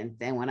different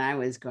than when I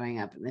was growing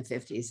up in the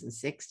 50s and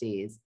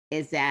 60s,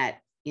 is that,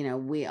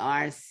 we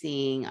are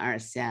seeing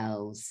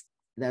ourselves,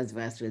 those of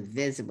us with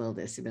visible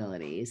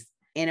disabilities,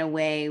 in a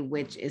way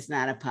which is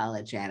not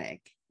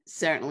apologetic.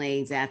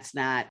 Certainly, that's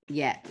not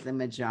yet the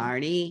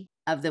majority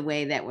of the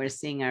way that we're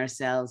seeing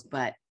ourselves,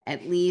 but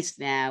at least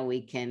now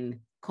we can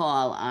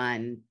call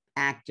on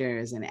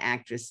actors and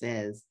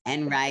actresses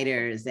and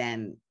writers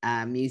and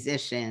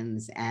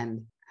musicians.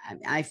 And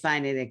I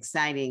find it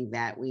exciting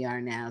that we are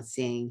now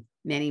seeing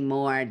many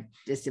more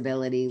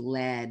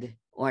disability-led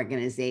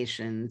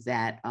organizations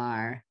that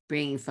are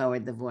bringing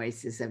forward the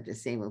voices of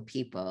disabled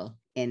people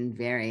in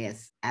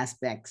various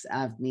aspects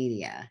of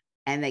media,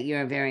 and that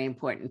you're a very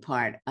important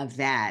part of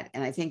that.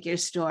 And I think your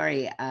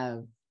story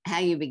of how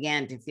you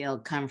began to feel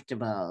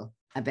comfortable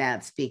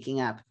about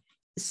speaking up.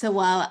 So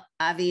while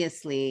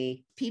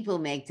obviously people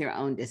make their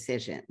own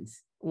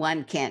decisions,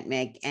 one can't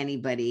make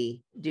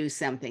anybody do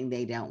something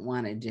they don't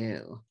want to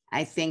do.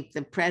 I think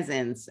the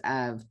presence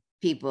of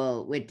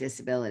people with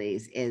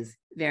disabilities is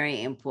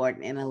very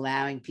important in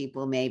allowing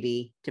people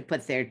maybe to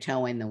put their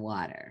toe in the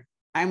water.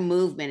 Our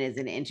movement is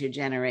an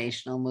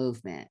intergenerational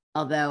movement,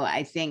 although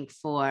I think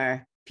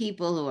for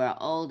people who are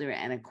older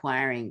and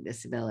acquiring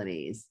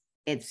disabilities,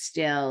 it's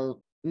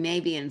still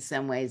maybe in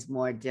some ways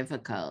more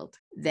difficult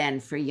than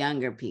for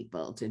younger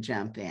people to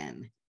jump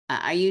in.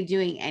 Are you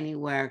doing any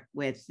work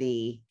with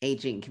the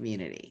aging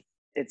community?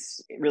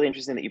 It's really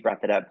interesting that you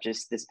brought that up.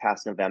 Just this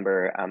past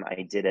November,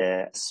 I did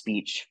a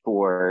speech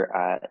for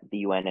the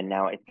UN, and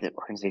now the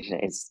organization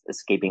is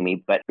escaping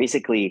me. But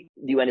basically,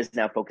 the UN is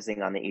now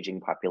focusing on the aging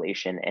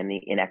population and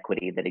the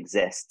inequity that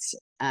exists.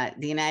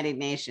 The United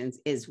Nations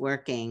is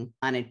working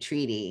on a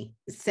treaty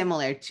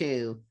similar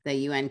to the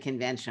UN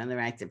Convention on the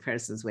Rights of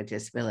Persons with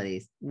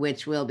Disabilities,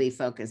 which will be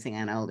focusing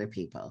on older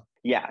people.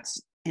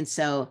 Yes. And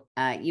so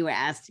you were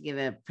asked to give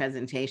a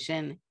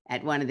presentation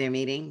at one of their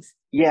meetings?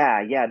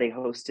 Yeah. They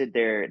hosted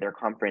their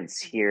conference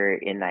here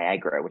in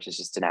Niagara, which is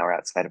just an hour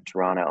outside of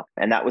Toronto.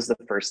 And that was the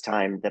first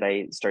time that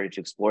I started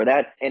to explore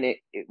that. And it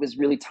was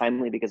really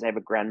timely because I have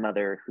a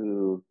grandmother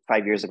who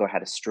 5 years ago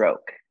had a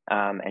stroke.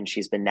 And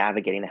she's been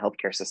navigating the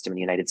healthcare system in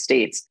the United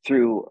States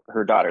through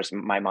her daughters,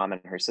 my mom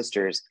and her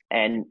sisters.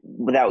 And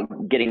without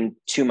getting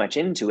too much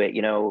into it,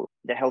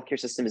 the healthcare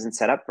system isn't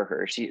set up for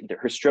her.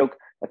 Her stroke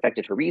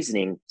affected her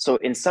reasoning. So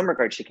in some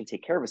regards, she can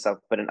take care of herself,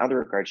 but in other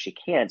regards, she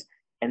can't.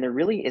 And there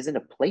really isn't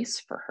a place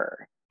for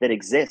her that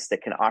exists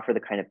that can offer the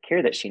kind of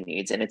care that she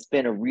needs. And it's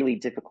been a really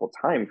difficult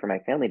time for my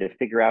family to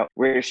figure out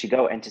where does she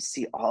go, and to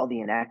see all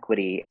the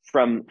inequity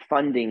from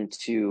funding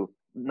to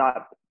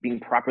not being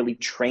properly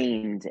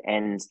trained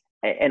and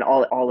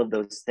all of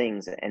those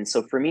things. And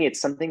so for me,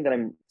 it's something that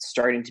I'm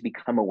starting to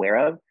become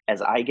aware of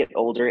as I get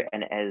older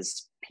and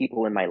as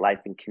people in my life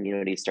and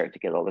community start to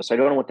get older. So I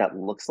don't know what that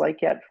looks like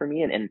yet for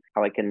me, and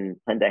how I can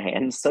lend a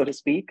hand, so to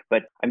speak,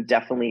 but I'm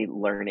definitely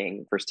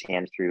learning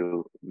firsthand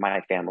through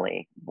my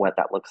family what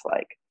that looks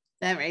like.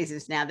 That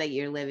raises, now that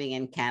you're living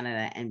in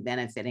Canada and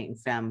benefiting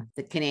from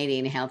the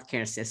Canadian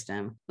healthcare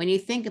system, when you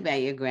think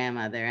about your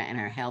grandmother and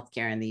her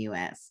healthcare in the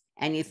US,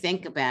 and you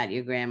think about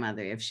your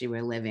grandmother if she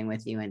were living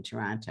with you in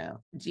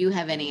Toronto, do you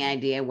have any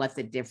idea what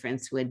the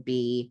difference would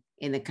be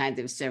in the kinds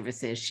of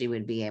services she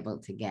would be able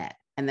to get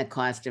and the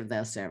cost of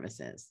those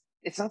services?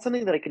 It's not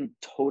something that I can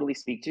totally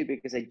speak to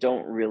because I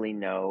don't really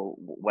know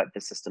what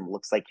the system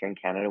looks like here in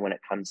Canada when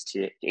it comes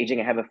to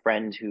aging. I have a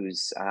friend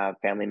whose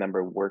family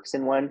member works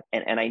in one,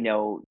 and I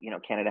know,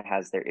 Canada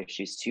has their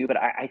issues too. But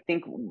I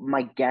think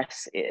my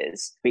guess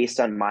is, based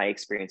on my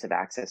experience of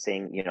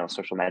accessing,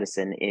 social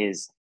medicine,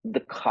 is the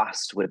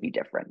cost would be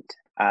different.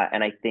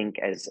 And I think,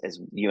 as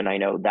you and I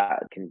know,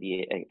 that can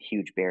be a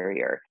huge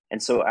barrier.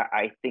 And so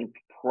I think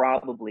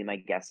probably my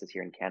guess is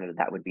here in Canada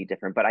that would be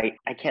different, but I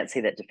can't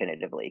say that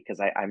definitively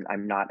because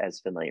I'm not as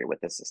familiar with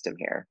the system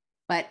here.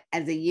 But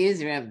as a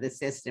user of the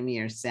system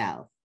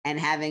yourself, and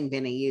having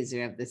been a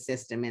user of the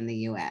system in the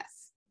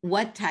US,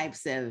 what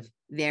types of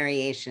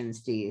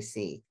variations do you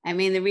see? I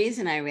mean, the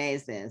reason I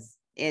raise this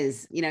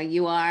is,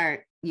 you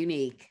are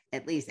unique,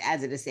 at least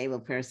as a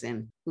disabled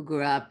person who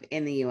grew up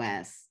in the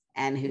US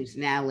and who's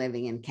now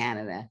living in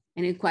Canada,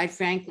 and who quite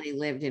frankly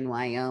lived in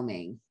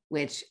Wyoming,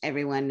 which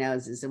everyone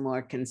knows is a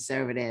more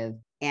conservative,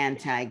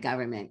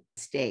 anti-government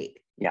state.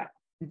 Yeah.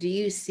 Do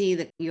you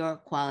see your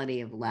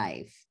quality of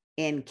life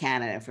in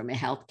Canada from a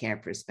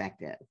healthcare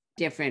perspective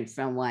different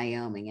from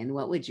Wyoming? And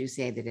what would you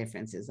say the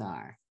differences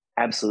are?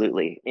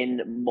 Absolutely,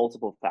 in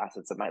multiple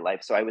facets of my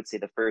life. So I would say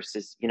the first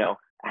is,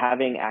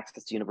 having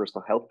access to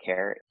universal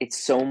healthcare. It's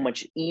so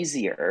much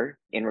easier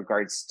in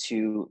regards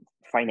to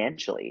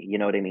financially, you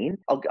know what I mean?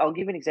 I'll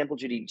give an example,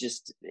 Judy,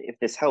 just if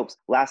this helps.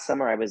 Last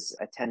summer, I was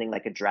attending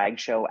like a drag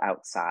show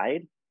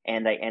outside,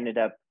 and I ended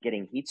up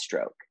getting heat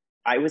stroke.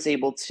 I was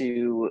able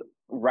to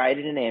ride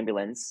in an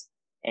ambulance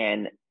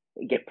and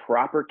get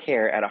proper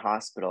care at a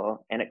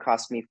hospital, and it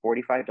cost me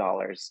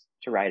 $45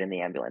 to ride in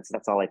the ambulance.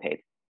 That's all I paid.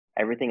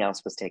 Everything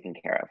else was taken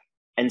care of.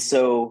 And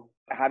so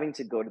having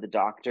to go to the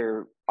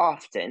doctor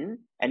often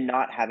and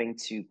not having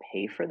to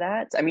pay for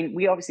that. I mean,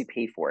 we obviously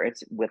pay for it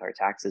with our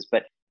taxes,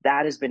 but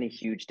that has been a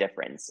huge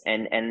difference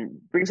and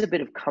brings a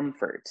bit of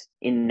comfort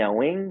in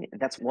knowing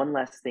that's one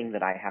less thing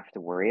that I have to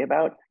worry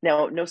about.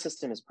 Now, no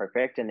system is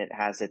perfect and it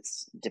has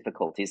its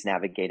difficulties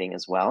navigating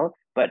as well,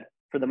 but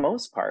for the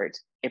most part,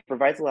 it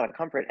provides a lot of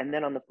comfort. And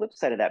then on the flip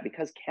side of that,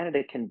 because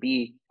Canada can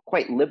be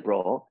quite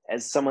liberal,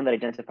 as someone that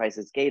identifies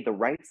as gay, the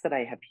rights that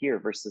I have here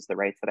versus the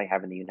rights that I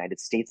have in the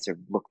United States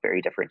look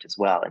very different as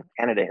well. And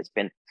Canada has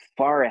been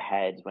far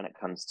ahead when it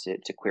comes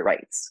to queer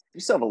rights. We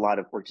still have a lot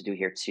of work to do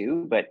here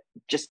too, but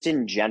just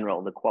in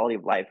general, the quality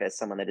of life as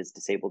someone that is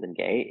disabled and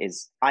gay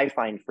is, I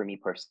find for me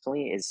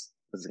personally, is,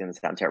 this is going to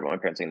sound terrible, my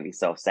parents are going to be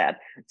so sad,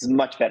 it's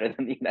much better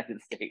than the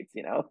United States,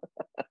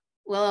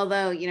 Well,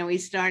 although, we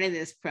started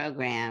this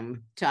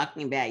program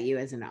talking about you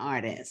as an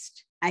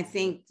artist, I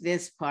think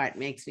this part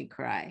makes me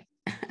cry.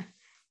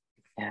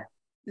 Yeah.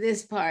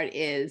 This part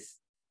is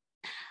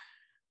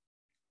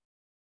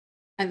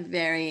a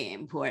very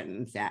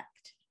important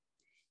fact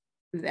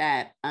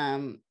that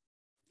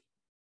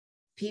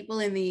people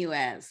in the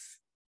US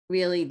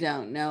really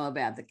don't know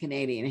about the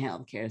Canadian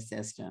healthcare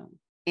system.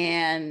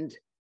 And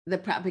the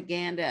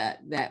propaganda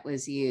that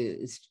was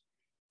used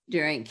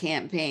during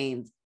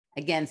campaigns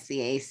against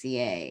the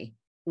ACA,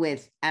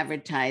 with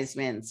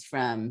advertisements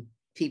from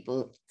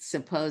people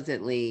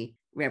supposedly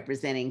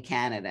representing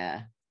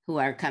Canada who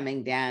are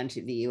coming down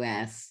to the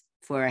US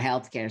for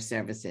healthcare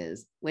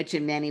services, which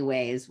in many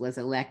ways was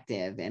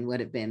elective and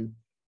would have been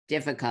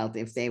difficult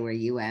if they were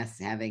US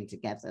having to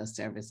get those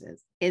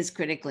services, is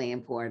critically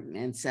important.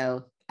 And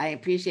so I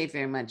appreciate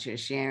very much your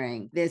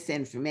sharing this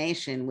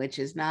information, which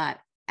is not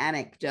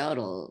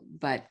anecdotal,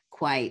 but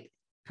quite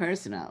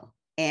personal.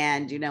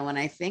 And, when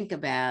I think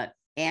about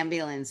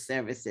ambulance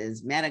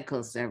services,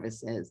 medical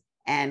services,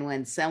 and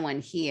when someone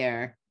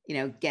here,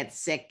 gets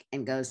sick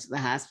and goes to the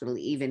hospital,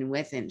 even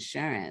with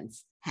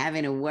insurance,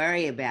 having to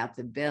worry about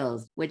the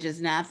bills, which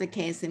is not the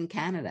case in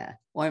Canada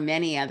or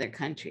many other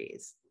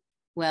countries.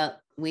 Well,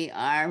 we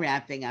are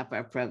wrapping up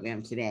our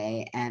program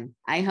today, and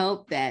I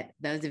hope that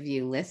those of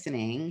you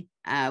listening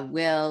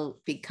will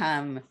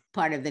become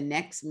part of the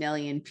next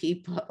million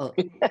people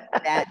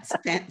that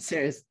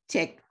Spencer's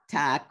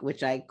TikTok,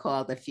 which I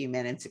called a few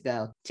minutes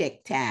ago,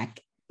 Tic Tac,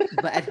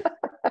 but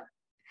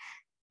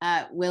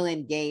will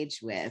engage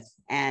with,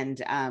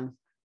 and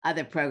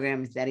other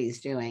programs that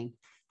he's doing.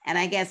 And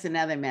I guess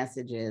another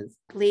message is,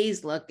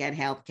 please look at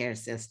healthcare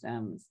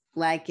systems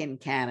like in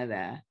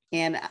Canada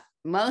and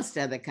most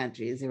other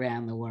countries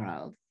around the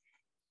world,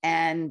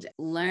 and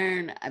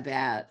learn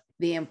about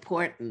the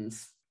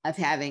importance of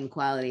having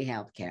quality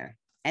healthcare.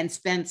 And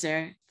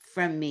Spencer,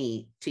 from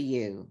me to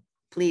you,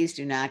 please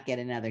do not get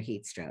another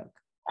heat stroke.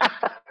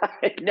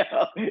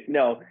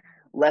 No.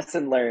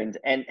 Lesson learned.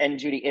 And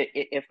Judy,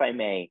 if I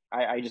may,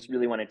 I just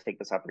really want to take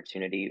this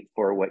opportunity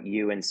for what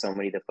you and so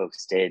many of the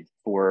folks did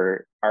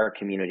for our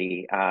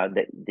community,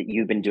 that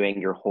you've been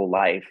doing your whole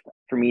life.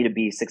 For me to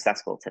be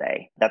successful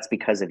today, that's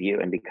because of you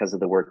and because of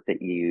the work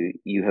that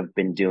you have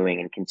been doing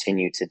and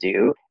continue to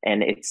do.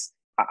 And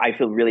I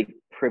feel really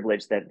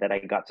privileged that I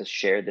got to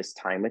share this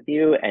time with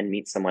you and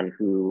meet someone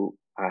who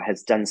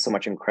has done so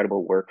much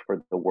incredible work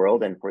for the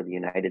world and for the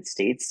United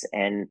States,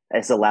 and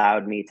has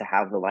allowed me to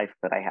have the life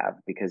that I have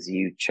because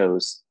you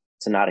chose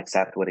to not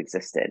accept what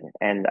existed.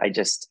 And I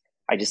just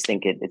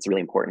think it's really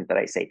important that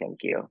I say thank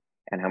you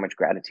and how much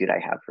gratitude I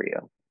have for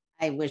you.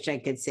 I wish I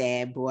could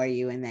say I bore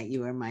you and that you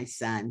were my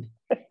son,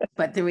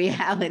 but the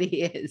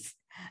reality is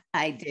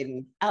I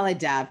didn't. I'll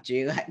adopt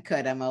you. I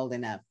could. I'm old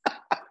enough.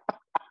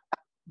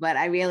 But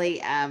I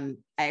really, I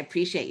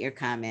appreciate your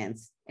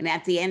comments. And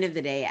at the end of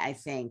the day, I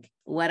think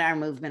what our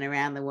movement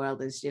around the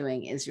world is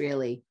doing is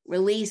really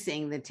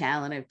releasing the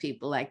talent of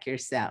people like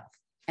yourself,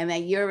 and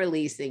that you're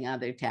releasing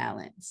other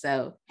talent.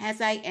 So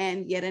as I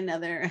end yet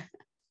another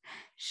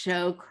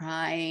show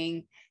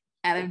crying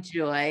out of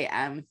joy,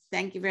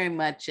 thank you very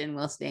much, and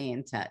we'll stay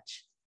in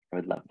touch. I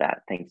would love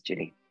that. Thanks,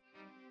 Judy.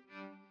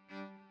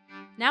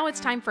 Now it's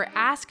time for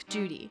Ask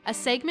Judy, a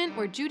segment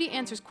where Judy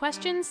answers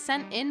questions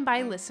sent in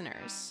by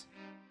listeners.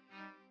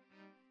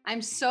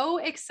 I'm so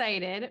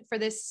excited for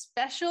this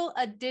special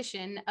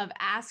edition of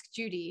Ask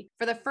Judy.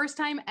 For the first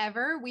time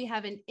ever, we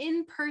have an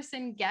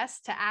in-person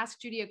guest to ask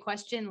Judy a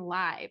question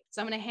live.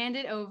 So I'm going to hand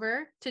it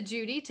over to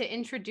Judy to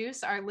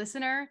introduce our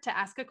listener to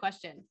ask a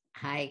question.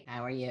 Hi,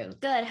 how are you?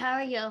 Good. How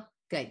are you?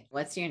 Good.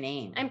 What's your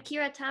name? I'm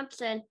Kira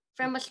Thompson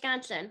from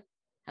Wisconsin,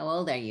 How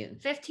old are you?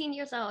 15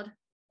 years old.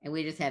 And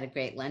we just had a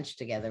great lunch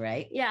together,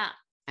 right? Yeah.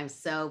 I'm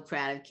so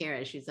proud of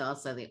Kira. She's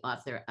also the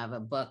author of a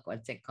book.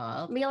 What's it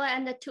called? Mila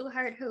and the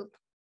Two-Heart Hoop.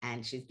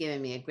 And she's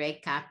given me a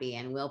great copy,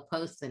 and we'll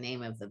post the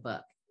name of the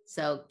book.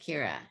 So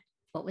Kira,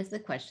 what was the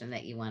question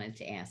that you wanted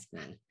to ask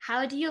me?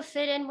 How do you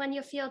fit in when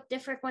you feel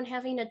different when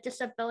having a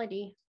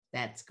disability?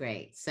 That's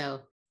great. So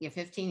you're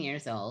 15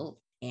 years old,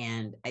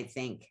 and I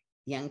think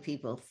young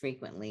people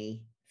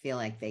frequently feel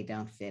like they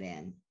don't fit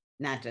in,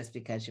 not just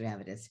because you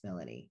have a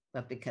disability,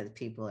 but because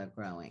people are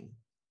growing.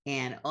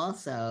 And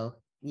also,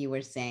 you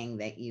were saying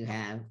that you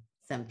have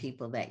some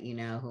people that you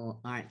know who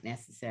aren't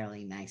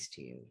necessarily nice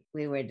to you.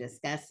 We were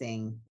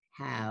discussing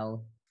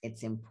how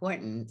it's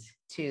important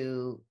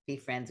to be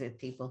friends with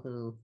people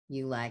who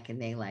you like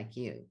and they like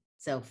you.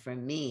 So for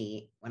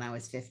me, when I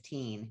was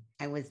 15,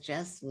 I was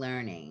just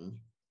learning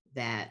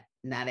that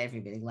not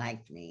everybody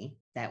liked me.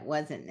 That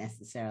wasn't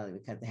necessarily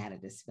because I had a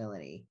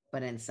disability,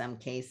 but in some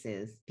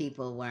cases,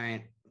 people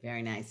weren't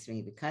very nice to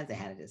me because I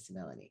had a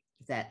disability.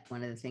 Is that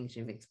one of the things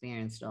you've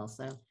experienced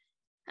also?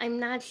 I'm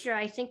not sure.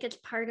 I think it's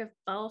part of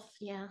both.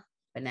 Yeah.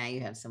 But now you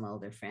have some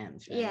older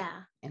friends, right?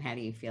 Yeah. And how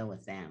do you feel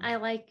with them? I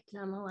like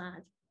them a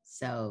lot.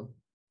 So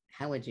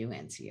how would you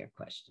answer your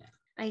question?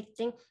 I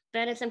think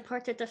that it's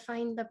important to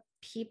find the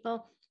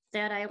people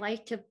that I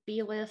like to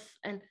be with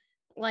and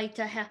like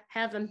to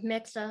have a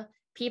mix of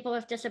people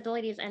with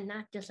disabilities and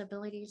not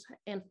disabilities,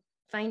 and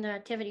find the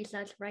activities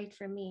that's right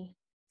for me.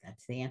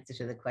 That's the answer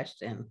to the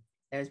question.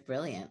 That was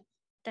brilliant.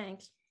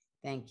 Thanks.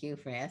 Thank you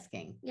for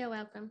asking. You're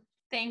welcome.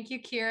 Thank you,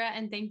 Kira,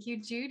 and thank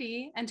you,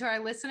 Judy. And to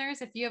our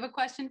listeners, if you have a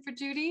question for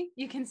Judy,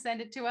 you can send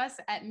it to us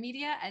at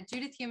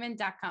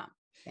media@judithhuman.com.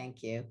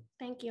 Thank you.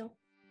 Thank you.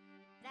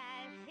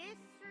 That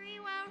history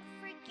won't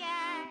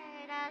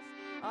forget us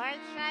or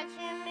try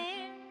to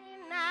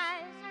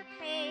minimize our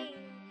pain.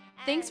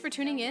 Thanks for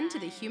tuning in to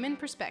The Human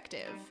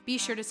Perspective. Be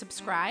sure to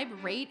subscribe,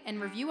 rate,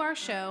 and review our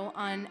show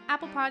on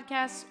Apple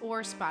Podcasts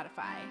or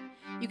Spotify.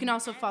 You can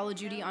also follow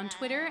Judy on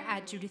Twitter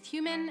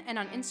 @JudithHuman and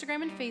on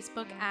Instagram and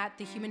Facebook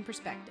 @The Human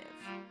Perspective.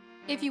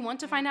 If you want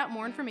to find out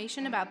more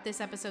information about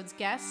this episode's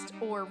guest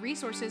or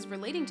resources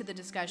relating to the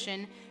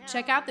discussion,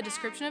 check out the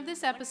description of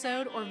this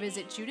episode or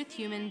visit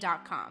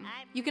judithhuman.com.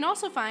 You can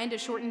also find a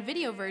shortened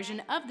video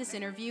version of this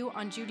interview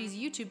on Judy's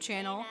YouTube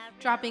channel,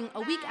 dropping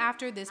a week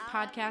after this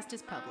podcast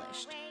is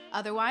published.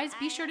 Otherwise,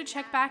 be sure to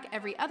check back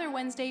every other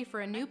Wednesday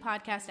for a new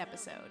podcast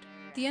episode.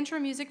 The intro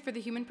music for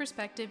The Human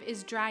Perspective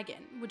is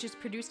Dragon, which is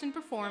produced and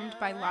performed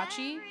by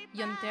Lachi,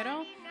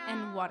 Yontero,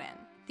 and Warren.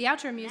 The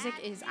outro music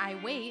is I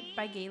Wait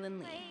by Galen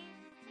Lee.